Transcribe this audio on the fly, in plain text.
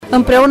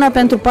Împreună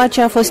pentru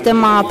pace a fost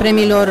tema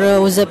premiilor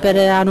UZPR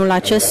anul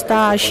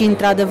acesta și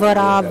într-adevăr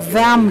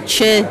aveam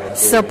ce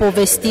să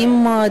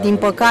povestim. Din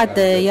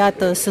păcate,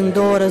 iată, sunt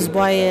două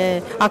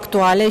războaie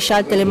actuale și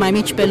altele mai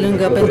mici pe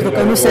lângă, pentru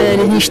că nu se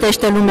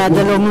liniștește lumea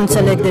deloc, nu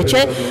înțeleg de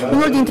ce.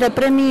 Unul dintre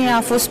premii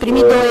a fost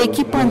primit de o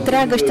echipă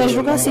întreagă și te-aș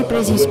ruga să-i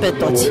prezinți pe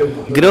toți.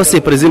 Greu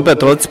să-i prezint pe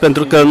toți,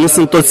 pentru că nu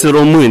sunt toți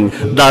români,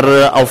 dar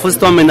au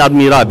fost oameni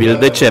admirabili.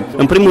 De ce?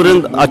 În primul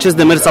rând, acest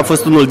demers a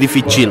fost unul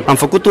dificil. Am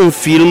făcut un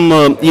film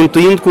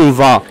intuind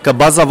cumva că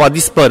baza va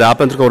dispărea,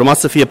 pentru că urma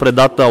să fie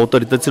predată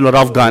autorităților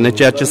afgane,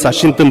 ceea ce s-a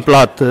și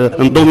întâmplat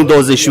în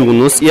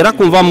 2021. Era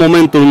cumva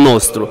momentul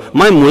nostru.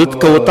 Mai mult,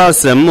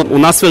 căutasem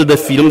un astfel de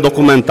film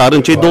documentar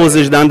în cei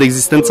 20 de ani de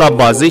existență a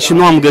bazei și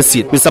nu am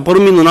găsit. Mi s-a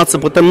părut minunat să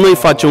putem noi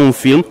face un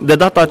film, de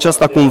data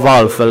aceasta cumva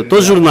altfel.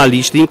 Toți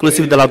jurnaliștii,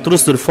 inclusiv de la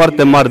trusturi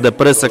foarte mari de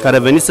presă care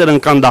veniseră în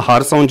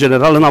Kandahar sau în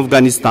general în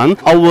Afganistan,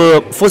 au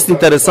fost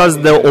interesați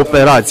de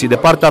operații, de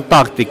partea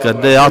tactică,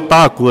 de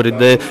atacuri,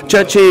 de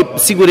ceea ce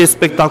sigur e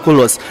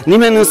spectaculos.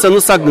 Nimeni însă nu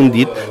s-a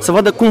gândit să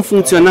vadă cum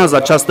funcționează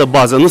această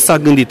bază, nu s-a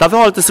gândit.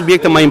 Aveau alte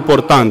subiecte mai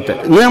importante.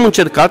 Noi am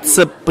încercat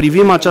să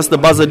privim această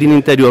bază din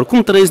interior,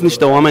 cum trăiesc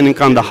niște oameni în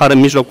Kandahar, în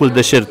mijlocul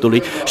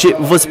deșertului, și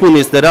vă spun,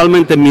 este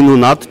realmente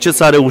minunat ce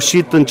s-a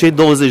reușit în cei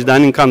 20 de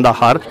ani în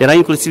Kandahar. Era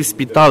inclusiv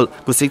spital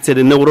cu secție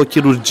de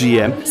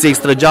neurochirurgie, se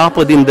extragea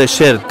apă din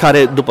deșert,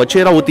 care după ce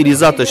era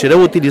utilizată și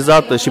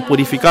reutilizată și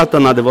purificată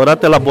în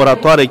adevărate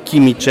laboratoare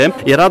chimice,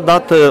 era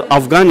dată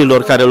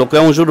afganilor care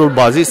locuiau în jurul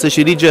bazei să-și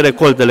irige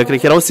recoltele. Cred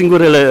că erau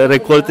singurele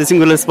recolte,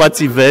 singurele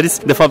spații verzi,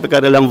 de fapt, pe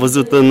care le-am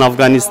văzut în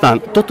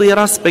Afganistan. Totul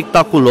era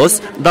spectaculos,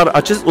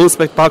 dar un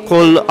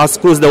spectacol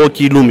ascuns de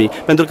ochii lumii,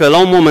 pentru că la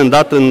un moment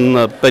dat,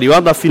 în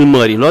perioada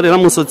filmărilor,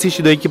 eram însoțiți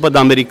și de o echipă de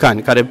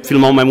americani, care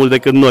filmau mai mult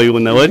decât noi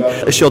uneori,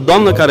 și o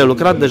doamnă care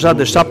lucra deja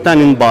de 7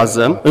 ani în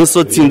bază,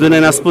 însoțindu-ne,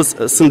 ne-a spus: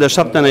 sunt de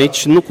 7 ani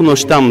aici, nu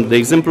cunoșteam, de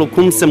exemplu,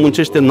 cum se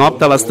muncește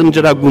noaptea la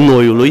strângerea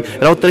gunoiului.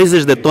 Erau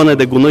 30 de tone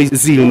de gunoi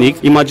zilnic.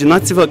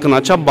 Imaginați-vă că în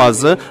acea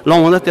bază, la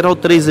un moment dat, erau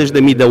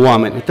 30.000 de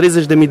oameni.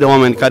 30.000 de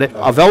oameni care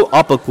aveau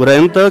apă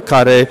curentă,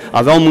 care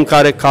aveau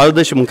mâncare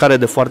caldă și mâncare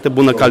de foarte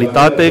bună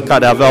calitate,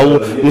 care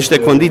aveau niște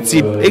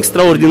condiții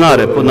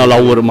extraordinare până la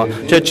urmă,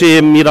 ceea ce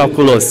e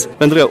miraculos.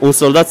 Pentru că un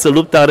soldat să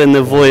lupte are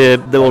nevoie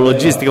de o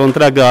logistică, o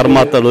întreagă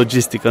armată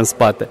logistică în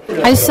spate.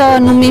 Hai să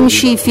numim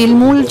și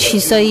filmul și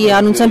să-i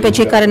anunțăm pe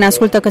cei care ne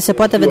ascultă că se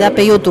poate vedea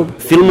pe YouTube.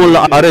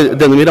 Filmul are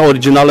denumirea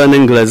originală în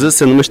engleză,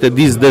 se numește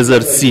This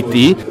Desert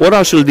City,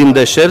 orașul din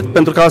deșert,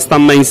 pentru că asta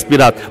m-a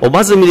inspirat. O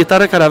bază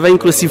militară care avea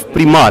inclusiv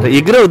primar. E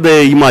greu de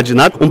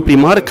imaginat, un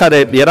primar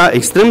care era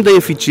extrem de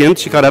eficient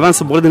și care avea în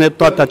subordine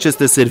toate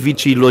aceste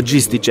servicii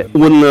logistice.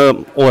 Un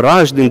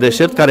oraș din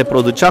deșert care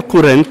producea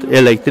curent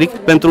electric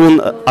pentru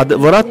un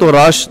adevărat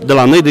oraș de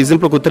la noi, de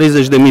exemplu, cu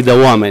 30.000 de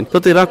oameni.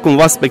 Tot era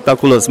cumva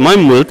spectaculos. Mai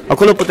mult,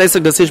 acolo puteai să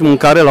găsești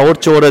mâncare la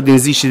orice oră din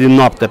zi și din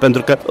noapte,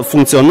 pentru că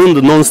funcționând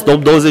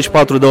non-stop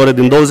 24 de ore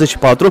din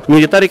 24,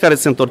 militarii care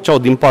se întorceau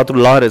din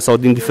patrulare sau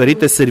din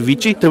diferite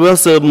servicii trebuiau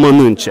să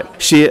mănânce.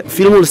 Și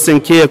filmul se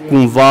încheie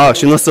cumva,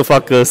 și nu o să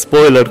fac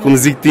spoiler, cum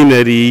zic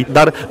tinerii,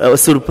 dar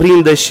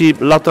surprinde și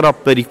latura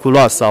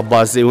periculoasă a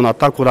bazei, un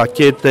atac cu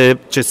rachete,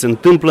 ce se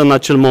întâmplă în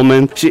acel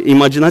moment. Și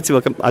imaginați-vă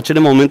că acele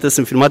momente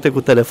sunt filmate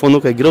cu telefonul,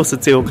 că e greu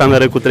să-ți iei o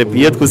cameră cu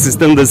trepied, cu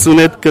sistem de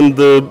sunet, când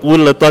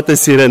urlă toate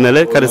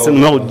sirenele, care se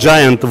numeau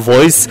Giant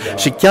Voice,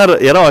 și chiar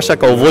erau așa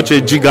ca o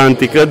voce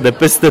gigantică de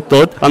peste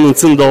tot,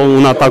 anunțând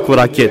un atac cu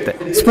rachete.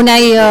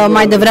 Spuneai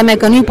mai devreme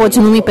că nu-i poți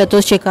numi pe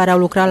toți cei care au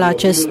lucrat la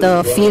acest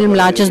film,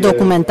 la acest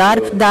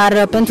documentar,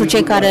 dar pentru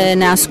cei care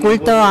ne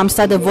ascultă, am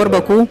stat de vorbă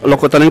cu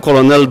locotenent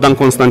colonel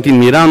CONSTANTIN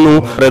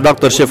MIREANU,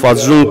 redactor șef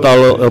adjunct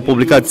al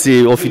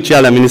publicației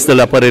oficiale a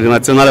Ministerului Apărării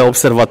Naționale,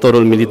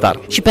 Observatorul Militar.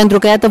 Și pentru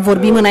că, iată,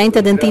 vorbim înainte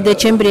de 1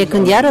 decembrie,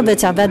 când iară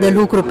veți avea de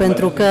lucru,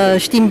 pentru că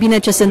știm bine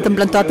ce se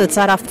întâmplă în toată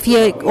țara,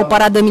 fie o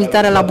paradă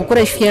militară la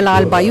București, fie la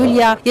Alba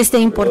Iulia, este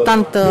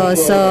important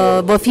să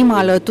vă fim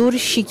alături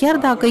și chiar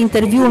dacă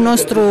interviul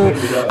nostru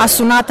a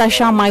sunat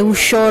așa mai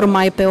ușor,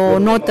 mai pe o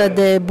notă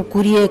de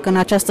bucurie, că în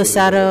această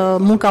seară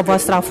munca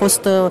voastră a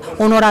fost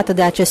onorată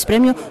de acest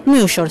premiu, nu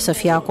e ușor să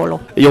fie acolo.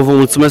 Eu vă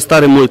mulțumesc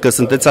tare mult că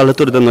sunteți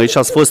alături de noi și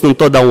ați fost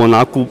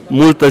întotdeauna cu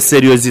multă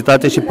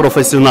seriozitate și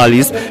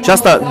profesionalism, și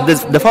asta,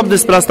 de fapt,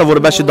 despre asta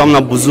vorbea și doamna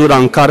Buzura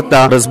în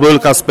cartea Războiul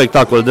ca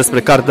spectacol, despre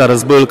cartea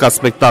Războiul ca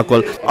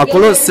spectacol.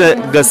 Acolo se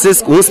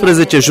găsesc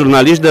 11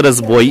 jurnaliști de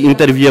război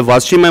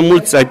intervievați și mai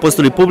mulți ai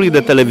postului public de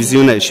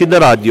televiziune și de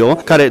radio,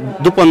 care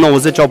după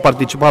 90 au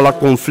participat la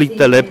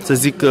conflictele, să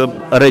zic,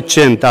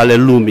 recente ale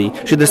lumii,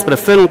 și despre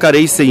felul în care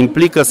ei se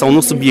implică sau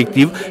nu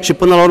subiectiv și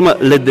până la urmă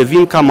le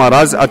devin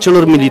camarazi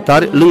acelor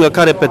militari lângă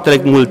care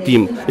petrec mult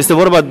timp. Este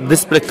vorba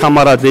despre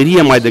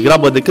camaraderie mai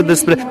degrabă decât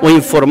despre o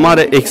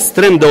informare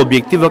extrem de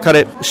obiectivă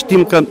care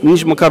știm că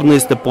nici măcar nu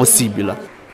este posibilă.